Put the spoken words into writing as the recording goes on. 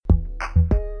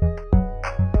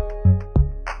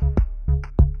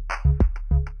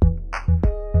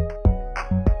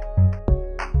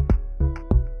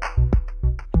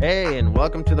Hey, and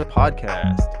welcome to the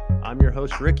podcast. I'm your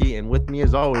host, Ricky, and with me,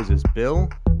 as always, is Bill.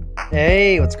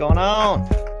 Hey, what's going on?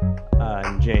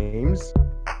 And James.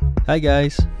 Hi,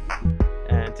 guys.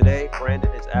 And today,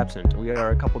 Brandon is absent. We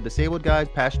are a couple disabled guys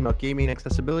passionate about gaming and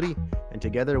accessibility, and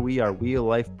together we are Real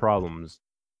Life Problems.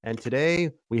 And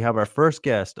today, we have our first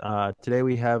guest. Today,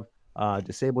 we have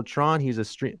Disabled Tron. He's a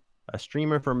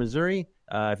streamer from Missouri.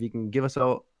 If you can give us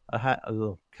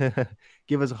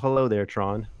give us a hello there,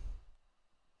 Tron.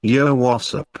 Yo,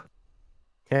 what's up?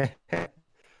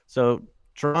 So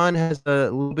Tron has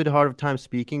a little bit hard of time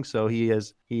speaking, so he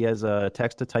has a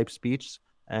text-to-type speech.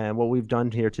 And what we've done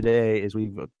here today is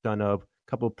we've done a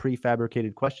couple of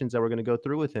prefabricated questions that we're going to go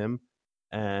through with him,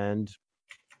 and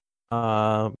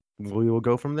we will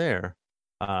go from there.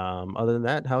 Other than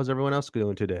that, how's everyone else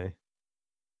doing today?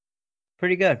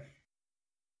 Pretty good.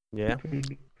 Yeah?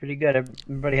 Pretty good.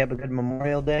 Everybody have a good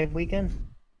Memorial Day weekend?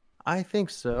 I think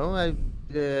so. I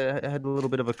had a little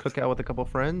bit of a cookout with a couple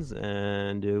friends,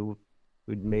 and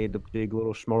we made a big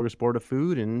little smorgasbord of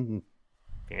food, and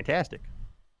fantastic.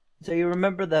 So you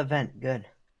remember the event? Good.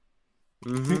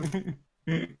 Mm-hmm.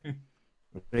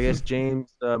 I guess,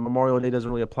 James, Memorial Day doesn't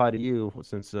really apply to you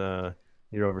since you're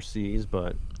overseas,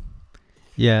 but...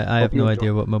 Yeah, I have no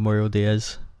idea what Memorial Day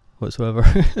is whatsoever.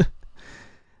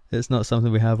 It's not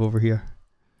something we have over here.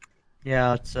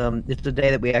 Yeah, it's the day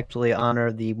that we actually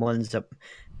honor the ones that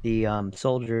the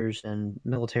soldiers and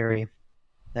military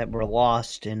that were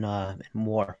lost in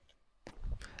war.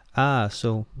 Ah,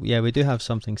 so yeah, we do have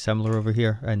something similar over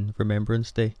here in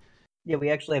Remembrance Day. Yeah,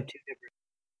 we actually have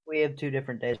two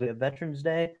different days. We have Veterans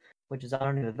Day, which is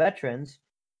honoring the veterans,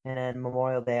 and then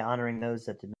Memorial Day honoring those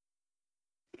that did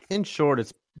not. In short,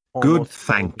 it's Good,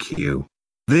 thank you.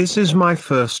 This is my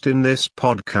first in this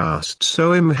podcast,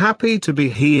 so I'm happy to be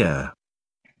here.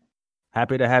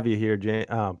 Happy to have you here, James.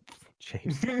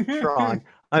 Tron.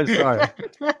 I'm sorry.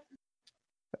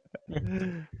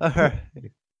 All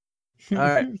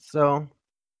right. So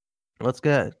let's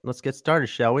get started,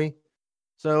 shall we?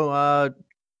 So,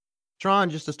 Tron,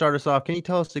 just to start us off, can you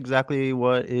tell us exactly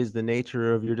what is the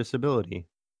nature of your disability?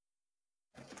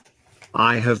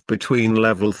 I have between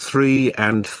level 3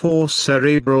 and 4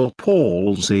 cerebral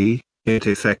palsy. It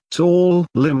affects all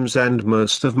limbs and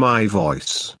most of my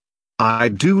voice. I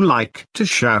do like to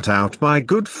shout out my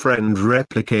good friend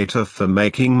Replicator for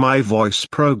making my voice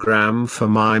program for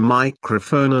my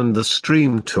microphone and the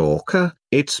Stream Talker.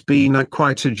 It's been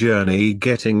quite a journey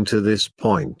getting to this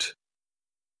point.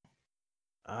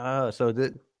 So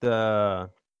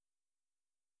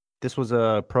this was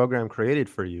a program created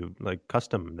for you, like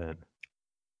custom then?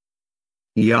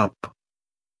 Yup.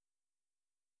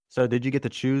 So did you get to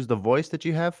choose the voice that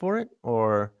you have for it,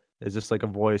 or is this like a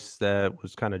voice that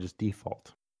was kind of just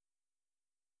default?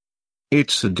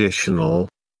 It's additional.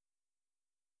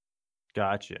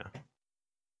 Gotcha.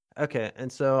 Okay, and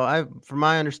so from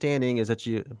my understanding is that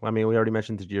we already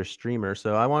mentioned that you're a streamer,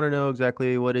 so I want to know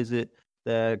exactly what is it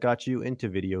that got you into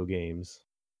video games?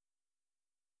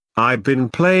 I've been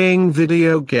playing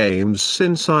video games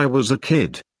since I was a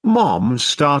kid. Mom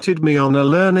started me on a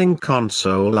learning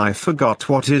console. I forgot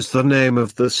what is the name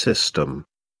of the system.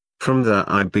 From there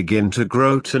I begin to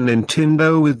grow to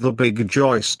Nintendo with the big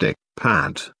joystick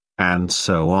pad, and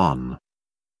so on.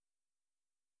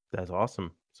 That's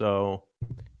awesome. So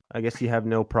I guess you have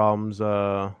no problems.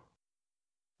 Well,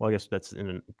 I guess that's in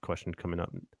a question coming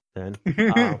up then.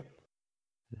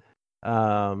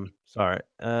 Sorry.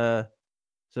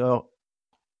 So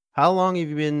how long have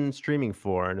you been streaming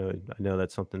for? I know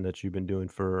that's something that you've been doing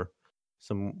for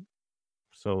a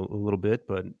little bit,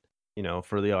 but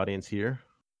for the audience here.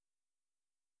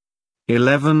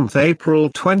 11th April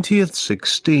 20th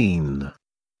 16.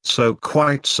 So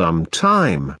quite some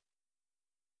time.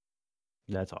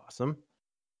 That's awesome.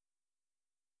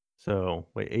 So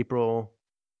wait, April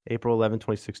 11,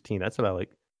 2016. That's about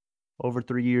like over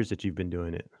 3 years that you've been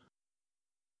doing it.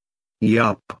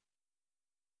 Yup.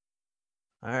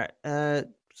 All right.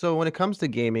 So when it comes to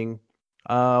gaming,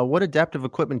 what adaptive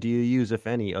equipment do you use, if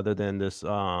any, other than this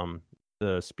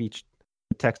the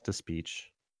text to speech?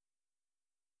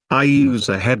 I use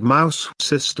a head mouse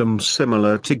system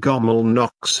similar to Gommel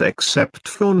Knox except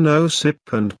for no sip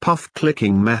and puff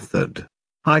clicking method.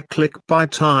 I click by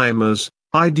timers.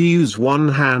 I'd use one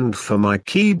hand for my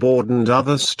keyboard and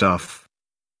other stuff.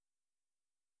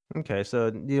 Okay,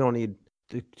 so you don't need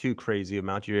too crazy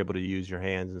amount. You're able to use your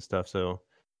hands and stuff, so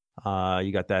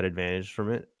you got that advantage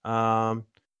from it.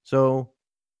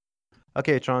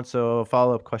 Okay, Tron, so a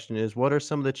follow-up question is, what are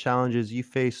some of the challenges you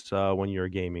face when you're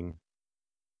gaming?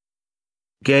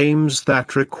 Games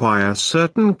that require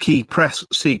certain key press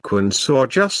sequence or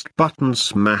just button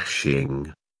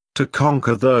smashing. To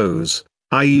conquer those,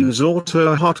 I use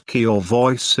auto hotkey or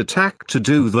voice attack to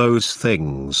do those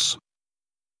things.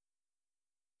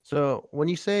 So when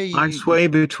you say I sway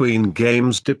between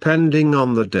games depending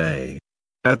on the day.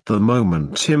 At the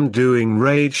moment I'm doing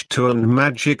Rage 2 and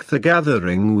Magic the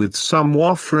Gathering with some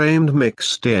Warframe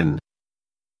mixed in.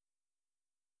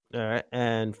 All right,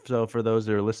 and so for those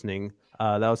that are listening,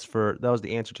 that was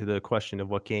the answer to the question of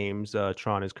what games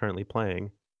Tron is currently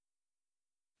playing.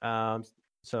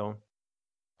 So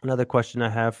another question I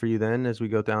have for you then, as we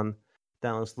go down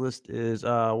this list, is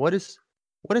what is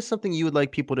something you would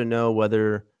like people to know,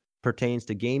 whether pertains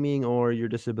to gaming or your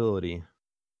disability?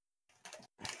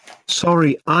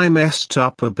 Sorry, I messed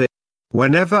up a bit.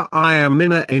 Whenever I am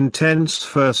in an intense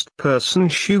first-person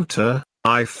shooter,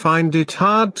 I find it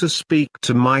hard to speak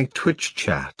to my Twitch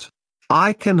chat.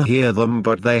 I can hear them,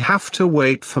 but they have to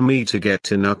wait for me to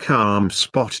get in a calm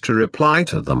spot to reply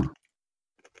to them.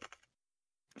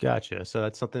 Gotcha. So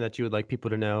that's something that you would like people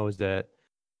to know, is that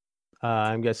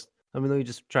let me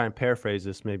just try and paraphrase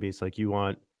this. Maybe it's like you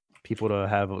want people to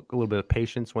have a little bit of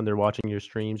patience when they're watching your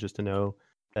streams, just to know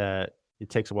that it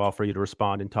takes a while for you to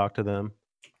respond and talk to them.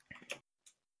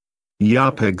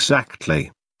 Yup,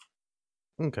 exactly.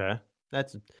 Okay.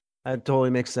 That totally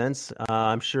makes sense.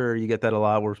 I'm sure you get that a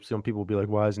lot, where some people will be like,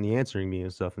 why isn't he answering me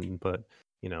and stuff? But,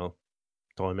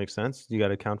 totally makes sense. You got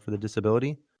to account for the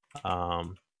disability.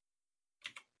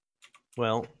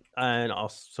 Well, and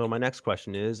also my next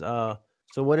question is, so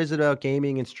what is it about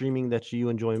gaming and streaming that you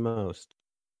enjoy most?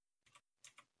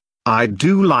 I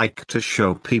do like to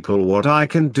show people what I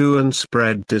can do and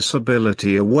spread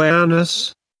disability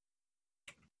awareness.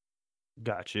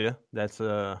 Gotcha. That's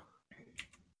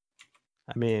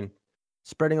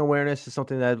spreading awareness is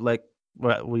something that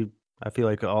I feel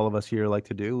like all of us here like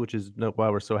to do, which is why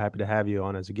we're so happy to have you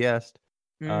on as a guest.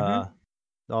 Mm-hmm.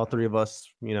 All three of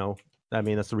us,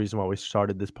 that's the reason why we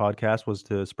started this podcast, was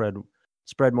to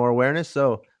spread more awareness.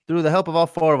 So through the help of all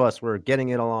four of us, we're getting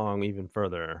it along even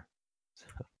further.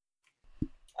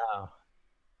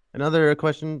 Another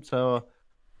question. So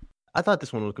I thought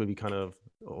this one was going to be kind of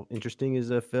interesting. Is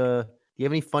if do you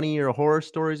have any funny or horror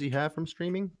stories you have from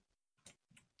streaming?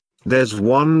 There's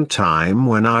one time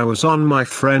when I was on my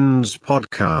friend's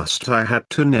podcast, I had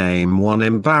to name one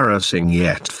embarrassing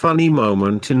yet funny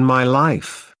moment in my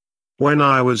life. When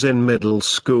I was in middle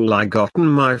school, I gotten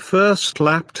my first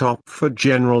laptop for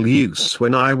general use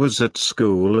when I was at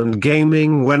school and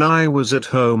gaming when I was at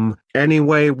home.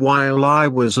 Anyway, while I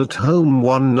was at home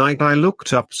one night, I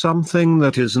looked up something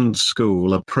that isn't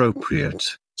school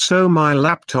appropriate. So my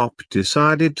laptop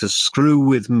decided to screw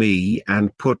with me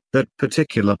and put that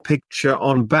particular picture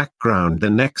on background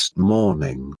the next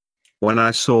morning. When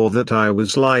I saw that, I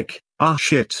was like, ah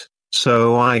shit,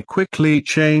 so I quickly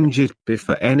change it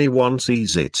before anyone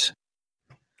sees it.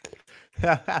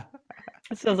 That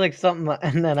sounds like something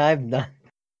that I've done.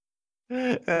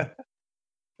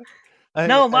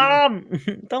 No, Mom!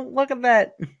 Don't look at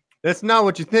that! That's not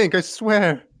what you think, I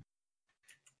swear.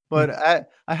 But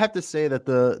I have to say that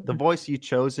the voice you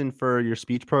chosen for your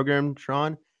speech program,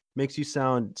 Tron, makes you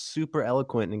sound super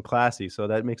eloquent and classy. So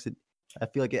that makes it, I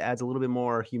feel like it adds a little bit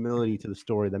more humility to the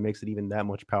story that makes it even that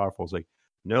much powerful. It's like,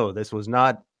 no, this was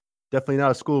definitely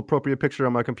not a school appropriate picture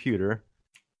on my computer.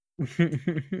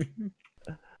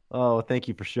 Oh, thank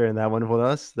you for sharing that one with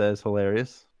us. That is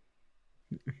hilarious.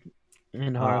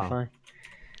 And horrifying.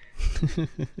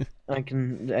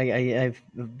 I've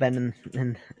been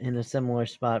in a similar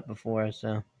spot before,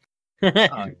 so.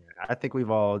 Yeah. I think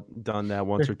we've all done that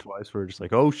once or twice. We're just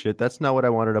like, oh shit, that's not what I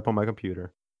wanted up on my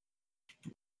computer.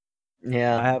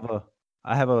 Yeah.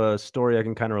 I have a story I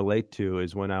can kind of relate to.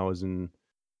 Is when I was in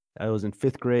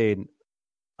 5th grade. It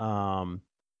was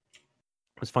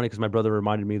funny because my brother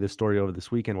reminded me of this story over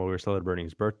this weekend while we were celebrating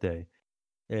his birthday.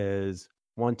 Is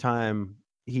one time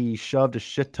he shoved a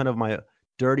shit ton of my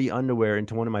dirty underwear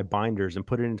into one of my binders and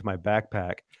put it into my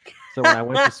backpack. So when I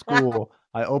went to school,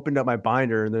 I opened up my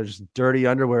binder and there's just dirty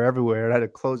underwear everywhere. And I had to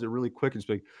close it really quick and just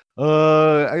be like,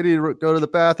 I need to go to the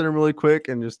bathroom really quick,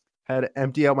 and just had to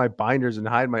empty out my binders and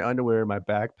hide my underwear in my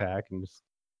backpack. And just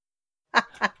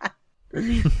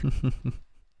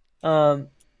I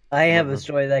have a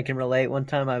story that I can relate. One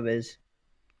time I was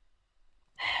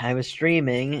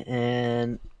streaming,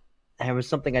 and there was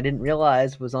something I didn't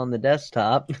realize was on the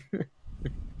desktop.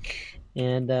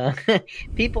 And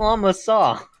people almost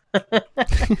saw.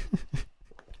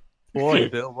 Boy,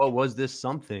 Bill, what was this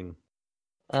something?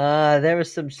 There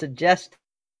was some suggestive.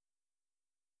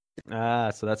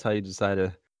 So that's how you decide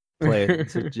to play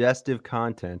it. Suggestive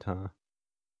content, huh?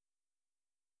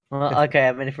 Well, okay.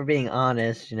 I mean, if we're being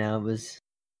honest, it was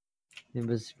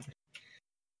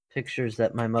pictures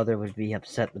that my mother would be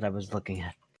upset that I was looking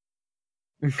at.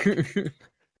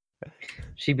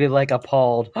 She'd be like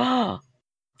appalled.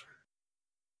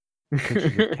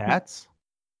 Pictures of cats?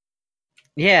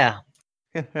 Yeah,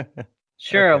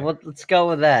 sure. Okay. Well, let's go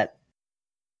with that.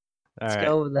 All Let's right.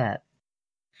 go with that.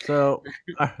 So,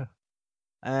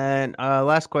 and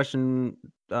last question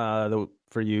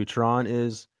for you, Tron,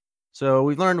 is so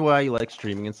we've learned why you like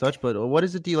streaming and such, but what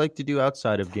is it do you like to do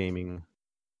outside of gaming?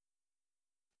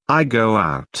 I go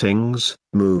outings,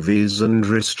 movies and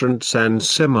restaurants and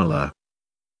similar.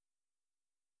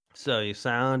 So you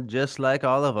sound just like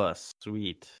all of us.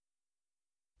 Sweet.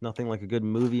 Nothing like a good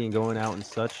movie and going out and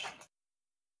such.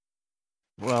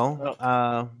 Well,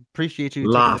 appreciate you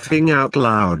Laughing out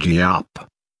loud, yup.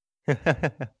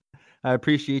 I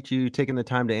appreciate you taking the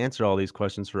time to answer all these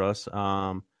questions for us.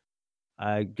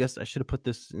 I guess I should have put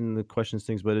this in the questions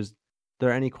things, but is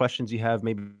there any questions you have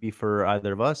maybe for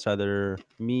either of us, either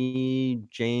me,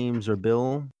 James, or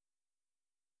Bill?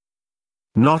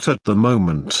 Not at the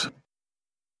moment.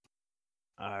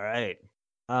 All right.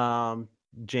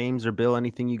 James or Bill,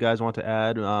 anything you guys want to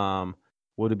add?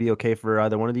 Would it be okay for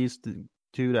either one of these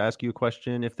two to ask you a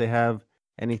question if they have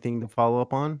anything to follow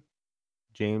up on?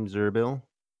 James or Bill?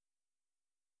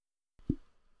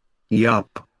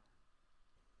 Yup.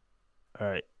 All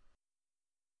right.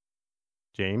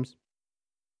 James?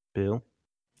 Bill?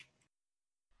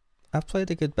 I've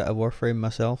played a good bit of Warframe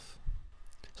myself.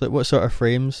 So, what sort of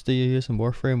frames do you use in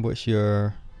Warframe? What's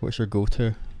your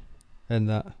go-to in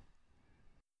that?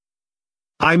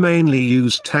 I mainly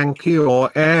use tanky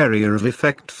or area of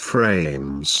effect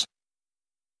frames.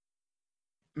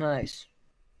 Nice.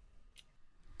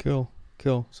 Cool.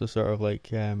 So sort of like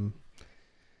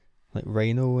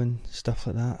Rhino and stuff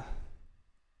like that.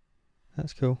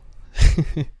 That's cool.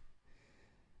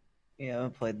 Yeah, I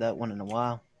haven't played that one in a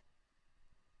while.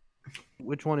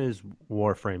 Which one is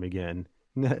Warframe again?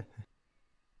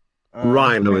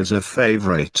 Rhino is a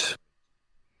favorite.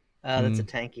 That's a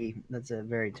tanky. That's a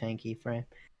very tanky frame.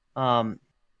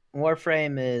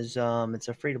 Warframe is it's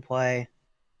a free to play.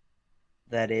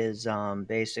 That is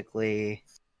basically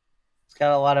it's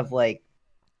got a lot of like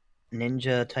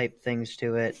ninja type things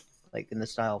to it, like in the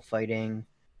style of fighting,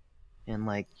 and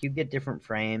like you get different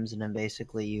frames, and then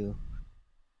basically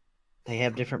they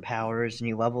have different powers, and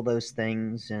you level those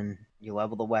things, and you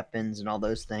level the weapons and all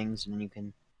those things, and you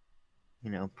can,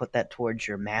 put that towards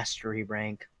your mastery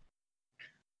rank,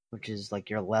 which is like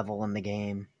your level in the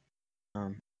game.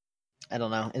 I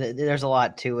don't know. There's a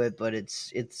lot to it, but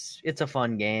it's a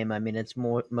fun game. I mean, it's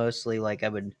mostly like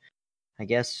I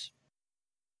guess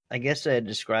I'd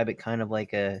describe it kind of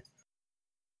like a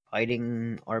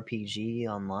fighting RPG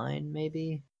online,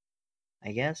 maybe.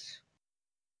 I guess.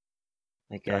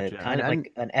 Like Gotcha. kind of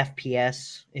like an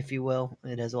FPS, if you will.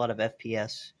 It has a lot of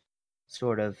FPS,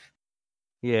 sort of.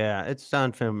 Yeah, it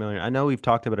sounds familiar. I know we've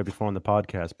talked about it before on the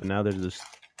podcast, but now there's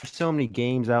so many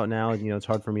games out now. It's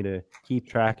hard for me to keep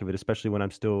track of it, especially when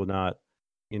I'm still not,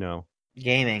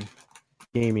 gaming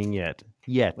yet.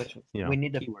 Which we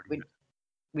need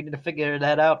to figure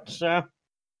that out, sir.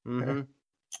 Mm-hmm.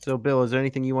 So, Bill, is there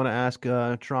anything you want to ask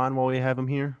Tron while we have him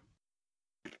here?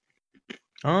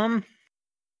 Let's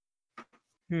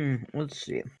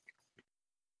see.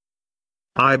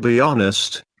 I be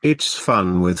honest, it's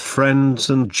fun with friends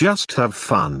and just have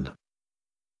fun.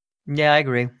 Yeah, I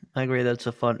agree.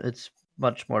 It's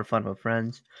much more fun with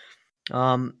friends.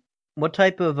 What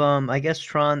type of I guess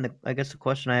Tron, I guess the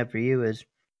question I have for you is,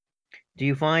 do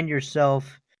you find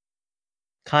yourself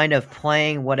kind of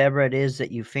playing whatever it is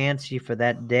that you fancy for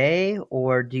that day,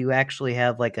 or do you actually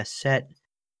have like a set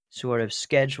sort of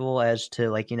schedule as to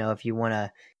like, if you want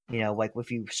to, like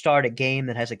if you start a game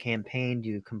that has a campaign, do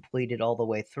you complete it all the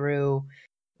way through,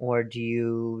 or do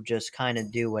you just kind of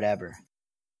do whatever?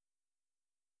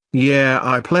 Yeah,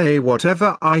 I play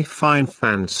whatever I find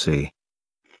fancy.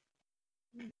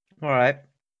 All right.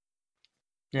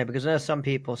 Yeah, because there's some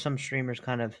streamers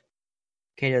kind of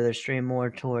cater their stream more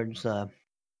towards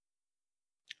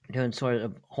doing sort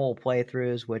of whole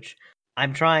playthroughs, which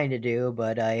I'm trying to do,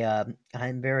 but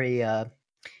I'm very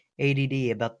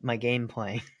ADD about my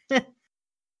gameplay. A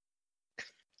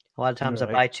lot of times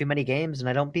I buy too many games and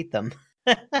I don't beat them.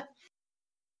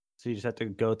 So you just have to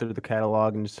go through the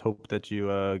catalog and just hope that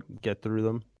you get through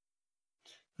them?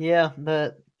 Yeah,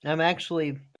 but I'm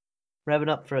actually revving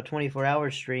up for a 24-hour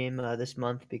stream this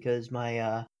month because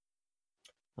my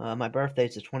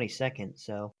birthday's the 22nd,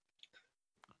 so...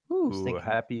 Ooh,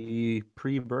 happy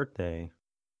pre-birthday.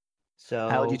 So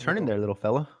how would you turn in there, little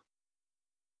fella?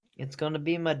 It's going to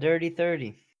be my dirty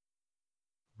 30.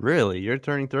 Really? You're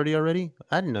turning 30 already?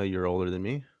 I didn't know you were older than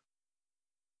me.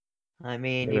 I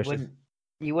mean, Maybe it's just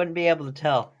you wouldn't be able to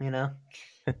tell, the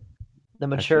that's just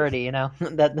maturity,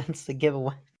 that's the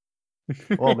giveaway.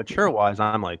 well, mature wise,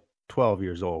 I'm like 12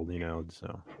 years old,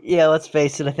 so Yeah, let's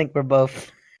face it. I think we're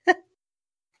both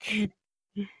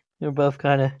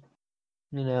kind of,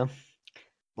 you know,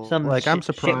 some like I'm shit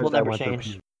will surprised I never went through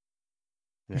change.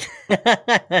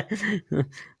 Yeah.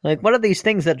 Like, what are these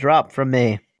things that drop from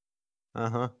me?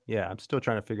 Uh-huh. Yeah, I'm still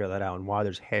trying to figure that out and why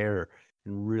there's hair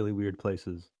in really weird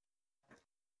places.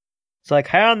 It's like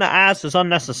hair on the ass is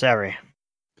unnecessary.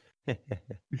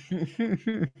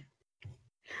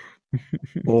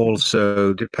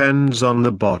 Also depends on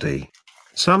the body.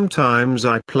 Sometimes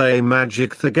I play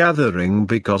Magic the Gathering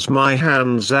because my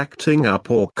hand's acting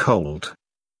up or cold.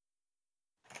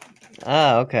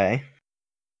 Ah, okay.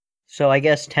 So I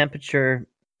guess temperature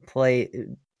play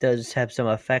does have some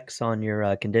effects on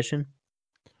your condition.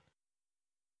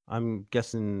 I'm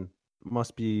guessing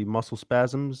must be muscle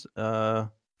spasms, if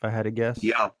I had to guess.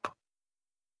 Yup.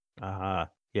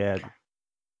 Yeah.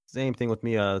 Same thing with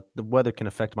me. The weather can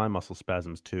affect my muscle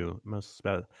spasms too.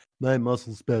 My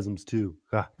muscle spasms too.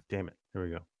 Ah, damn it. There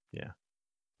we go. Yeah.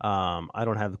 I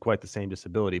don't have quite the same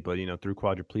disability, but through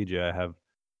quadriplegia, I have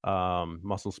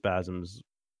muscle spasms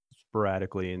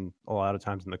sporadically, and a lot of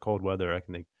times in the cold weather,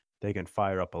 they can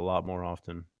fire up a lot more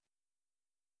often.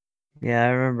 Yeah, I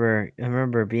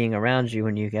remember being around you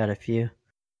when you got a few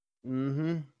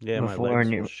Mm-hmm. Yeah, my before, legs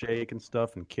and will shake and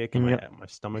stuff, and kick, and and my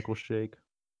stomach will shake.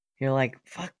 you're like,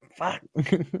 fuck, Yeah,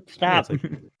 stop.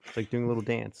 it's like doing a little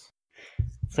dance.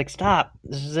 It's like, stop.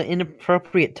 This is an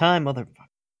inappropriate time, motherfucker.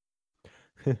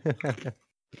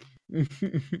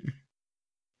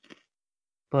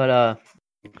 But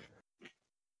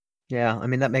yeah, I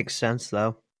mean that makes sense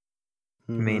though.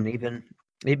 I mean, even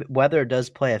weather does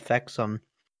play effects on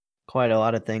quite a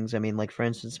lot of things. I mean, like for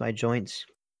instance, my joints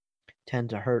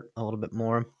tend to hurt a little bit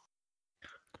more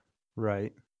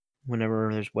Right. whenever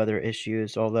there's weather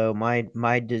issues. Although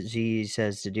my disease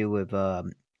has to do with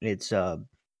it's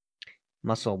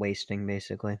muscle wasting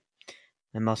basically.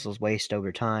 My muscles waste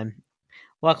over time.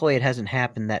 Luckily, it hasn't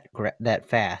happened that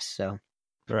fast, so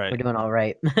we're Right. doing all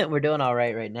right. We're doing all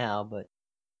right now, but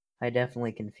I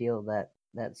definitely can feel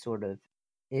that sort of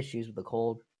issues with the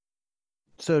cold.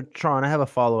 So, Tron, I have a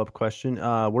follow-up question.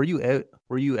 Were you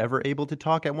ever able to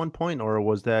talk at one point, or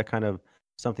was that kind of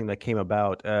something that came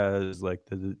about as like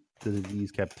the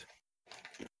disease kept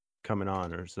coming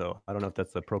on, or so? I don't know if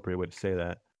that's the appropriate way to say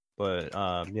that, but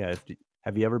yeah.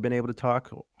 Have you ever been able to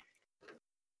talk?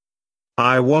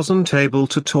 I wasn't able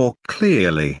to talk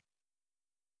clearly.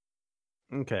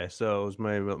 Okay, so it was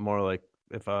maybe more like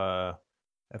if I'm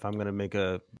gonna make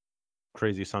a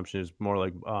crazy assumption, it's more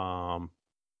like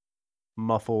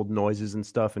muffled noises and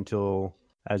stuff until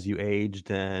as you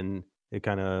aged and it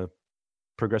kind of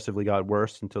progressively got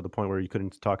worse until the point where you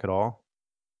couldn't talk at all.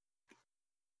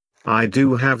 I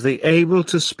do have the able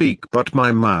to speak, but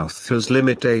my mouth has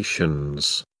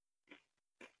limitations.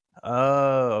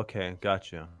 Oh, okay,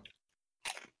 gotcha.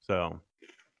 So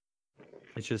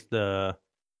it's just I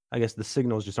guess the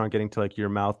signals just aren't getting to like your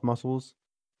mouth muscles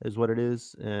is what it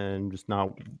is, and just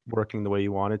not working the way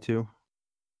you want it to.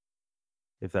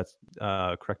 If that's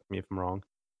correct me if I'm wrong.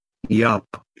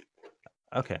 Yup.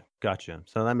 Okay, gotcha.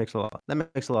 So that makes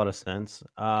a lot of sense.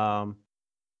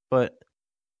 But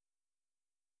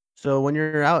so when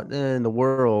you're out in the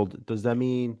world, does that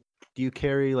mean do you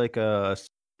carry like okay,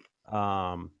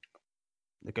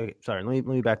 sorry, let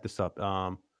me back this up.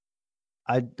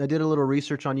 I did a little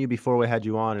research on you before we had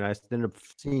you on, and I ended up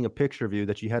seeing a picture of you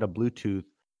that you had a Bluetooth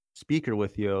speaker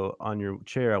with you on your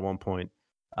chair at one point.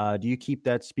 Do you keep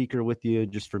that speaker with you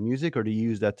just for music, or do you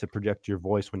use that to project your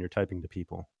voice when you're typing to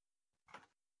people?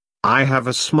 I have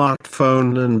a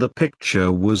smartphone and the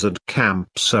picture was at camp,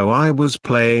 so I was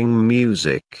playing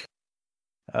music.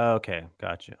 Okay,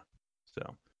 gotcha.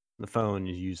 So the phone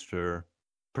is used for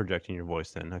projecting your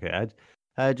voice then. Okay,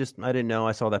 I didn't know.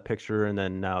 I saw that picture, and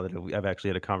then now that I've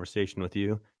actually had a conversation with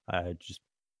you, I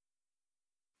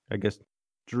guess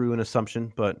drew an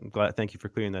assumption, but thank you for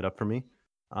clearing that up for me.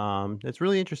 It's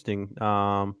really interesting.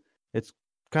 It's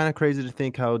kind of crazy to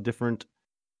think how different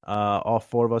all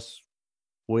four of us,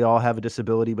 we all have a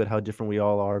disability, but how different we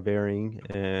all are, varying,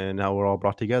 and how we're all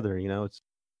brought together. It's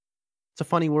a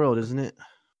funny world, isn't it?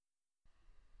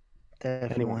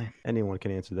 Definitely. Anyone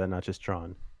can answer that, not just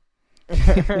Tron.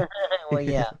 Well,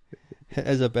 yeah. It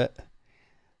is a bit.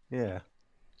 Yeah.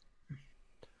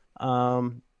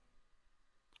 Well,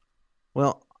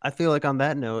 I feel like on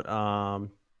that note,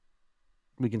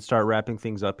 we can start wrapping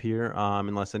things up here.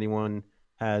 Unless anyone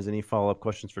has any follow-up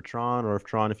questions for Tron, or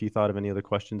if you thought of any other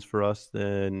questions for us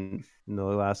then in the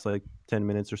last like 10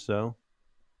 minutes or so.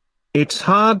 It's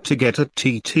hard to get a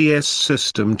TTS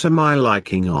system to my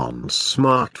liking on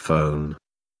smartphone.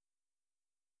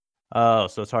 Oh,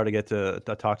 so it's hard to get to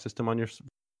the talk system on your.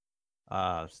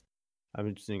 I'm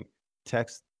assuming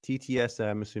text TTS.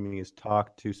 I'm assuming is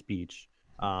talk to speech.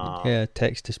 Yeah,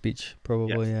 text to speech,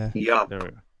 probably. Yes. Yeah. Yup. There we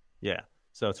go. Yeah.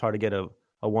 So it's hard to get a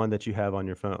one that you have on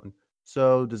your phone.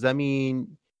 So does that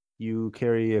mean you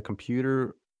carry a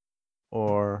computer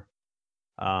or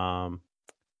um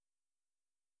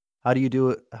how do you do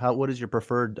it? What is your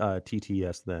preferred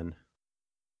TTS then?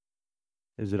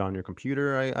 Is it on your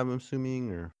computer, I'm assuming,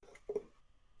 or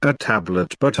A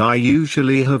tablet, but I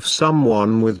usually have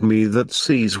someone with me that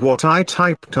sees what I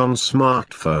typed on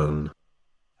smartphone.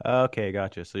 okay,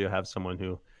 gotcha. So you'll have someone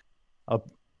who uh,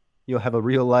 you'll have a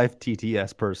real life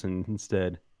TTS person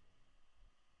instead.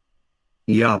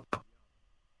 Yup.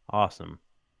 Awesome.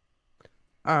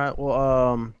 All right.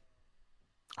 Well,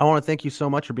 I want to thank you so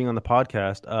much for being on the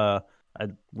podcast. I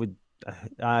would,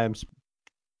 I'm,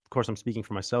 of course, I'm speaking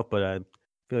for myself, but I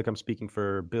feel like I'm speaking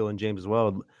for Bill and James as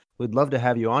well. We'd love to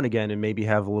have you on again and maybe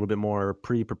have a little bit more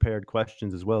pre-prepared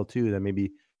questions as well too. That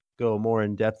maybe go more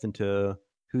in depth into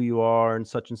who you are and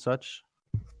such and such.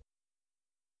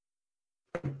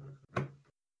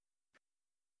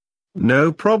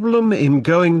 No problem in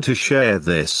going to share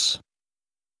this.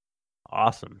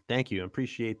 Awesome. Thank you. I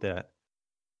appreciate that.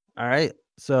 All right.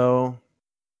 So,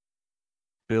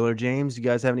 Bill or James, you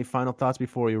guys have any final thoughts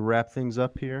before we wrap things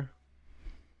up here?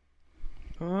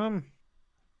 I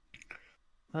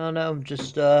don't know.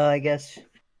 Just I guess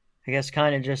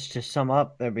kind of just to sum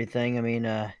up everything. I mean,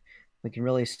 we can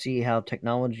really see how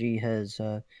technology has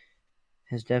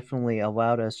definitely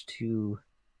allowed us to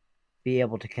be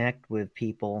able to connect with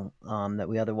people that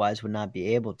we otherwise would not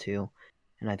be able to.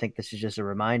 And I think this is just a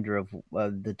reminder of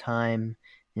the time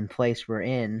and place we're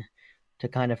in to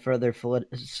kind of further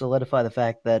solidify the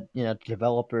fact that, you know,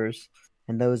 developers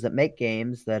and those that make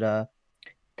games, that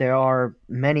there are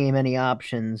many, many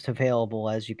options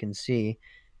available, as you can see,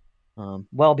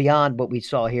 well beyond what we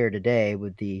saw here today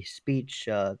with the speech,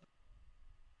 with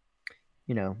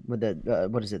the,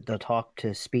 what is it, the talk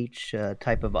to speech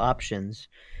type of options.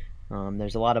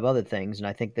 There's a lot of other things, and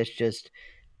I think this just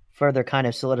further kind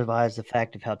of solidifies the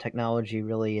fact of how technology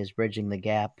really is bridging the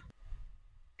gap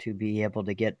to be able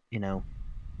to get,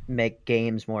 make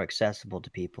games more accessible to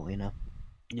people,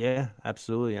 Yeah,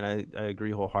 absolutely, and I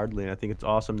agree wholeheartedly. And I think it's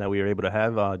awesome that we were able to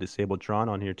have Disabled Tron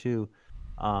on here too.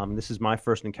 This is my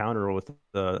first encounter with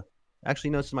the. Actually,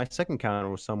 no, this is my second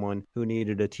encounter with someone who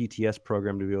needed a TTS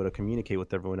program to be able to communicate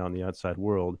with everyone on the outside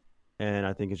world. And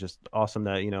I think it's just awesome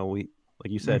that we,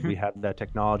 like you said, we have that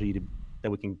technology that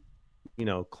we can,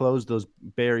 close those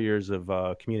barriers of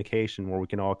communication where we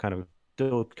can all kind of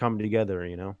still come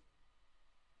together.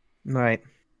 Right.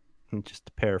 Just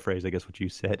to paraphrase, I guess what you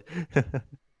said.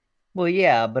 Well,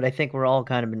 yeah, but I think we're all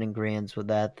kind of in agreement with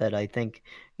that. That I think,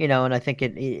 and I think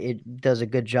it does a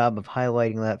good job of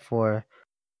highlighting that for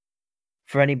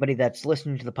anybody that's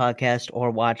listening to the podcast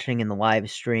or watching in the live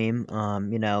stream.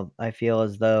 I feel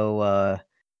as though,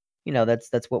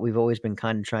 that's what we've always been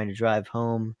kind of trying to drive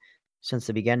home since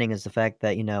the beginning, is the fact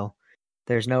that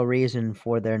there's no reason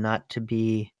for there not to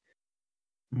be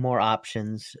more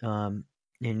options. And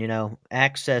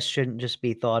access shouldn't just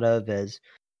be thought of as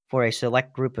for a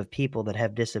select group of people that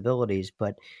have disabilities,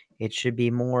 but it should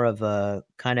be more of a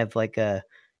kind of like a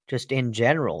just in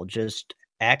general, just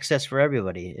access for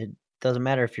everybody. It doesn't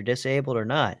matter if you're disabled or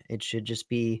not. It should just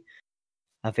be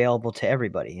available to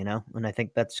everybody, And I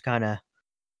think that's kind of,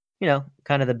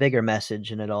 kind of the bigger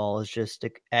message in it all, is just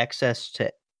access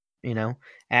to,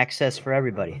 access for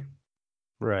everybody.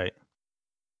 Right.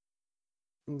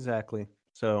 Exactly.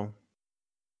 So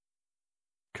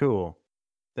cool.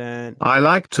 Then I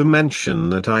like to mention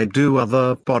that I do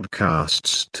other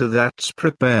podcasts to That's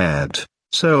Prepared,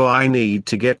 so I need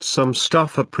to get some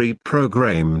stuff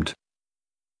pre-programmed.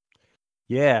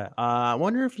 yeah, I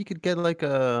wonder if you could get like like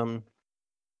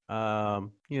a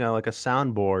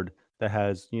soundboard that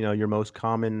has your most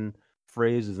common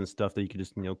phrases and stuff that you could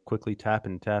just quickly tap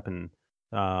and be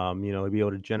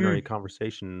able to generate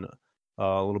conversation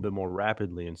a little bit more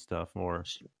rapidly and stuff. Or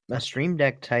a Stream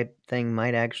Deck type thing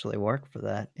might actually work for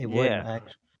that. It would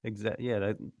actually. Yeah,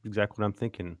 that's exactly what I'm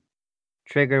thinking.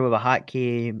 Trigger with a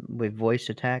hotkey with voice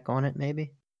attack on it,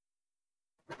 maybe.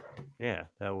 Yeah,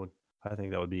 I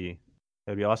think that'd be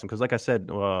awesome. Because like I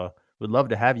said, we'd love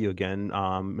to have you again.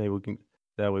 Maybe we can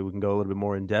that way we can go a little bit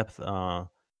more in depth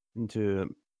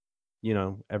into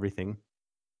everything.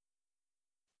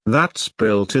 That's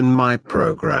built in my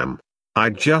program. I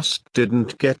just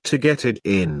didn't get it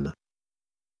in.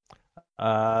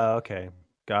 Okay,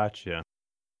 gotcha.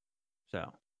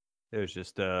 So, It was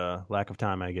just lack of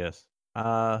time, I guess.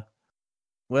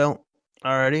 Well,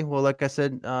 alrighty. Well, like I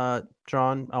said,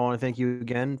 Tron, I want to thank you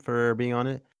again for being on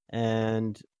it,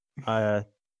 and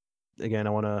again, I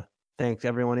want to thank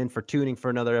everyone for tuning for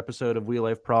another episode of Wheel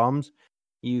Life Problems.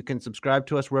 You can subscribe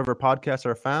to us wherever podcasts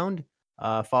are found.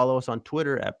 Follow us on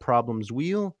Twitter at Problems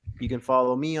Wheel. You can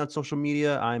follow me on social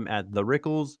media. I'm at The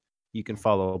Rickles. You can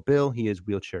follow Bill. He is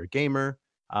Wheelchair Gamer.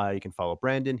 You can follow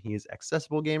Brandon. He is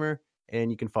Accessible Gamer. And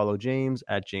you can follow James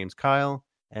at James Kyle.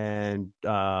 And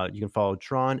you can follow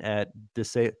Tron at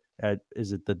is it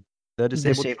the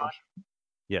Disabled Tron?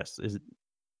 Yes. Is it?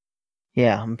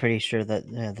 Yeah, I'm pretty sure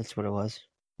that's what it was.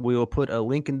 We will put a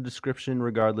link in the description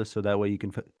regardless, so that way you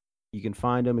can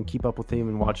find him and keep up with him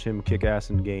and watch him kick ass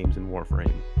in games in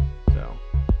Warframe. So,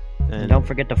 and don't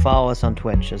forget to follow us on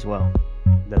Twitch as well.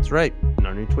 That's right, on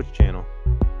our new Twitch channel.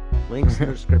 Links in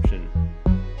the description.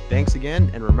 Thanks again,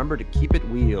 and remember to keep it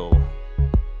wheel.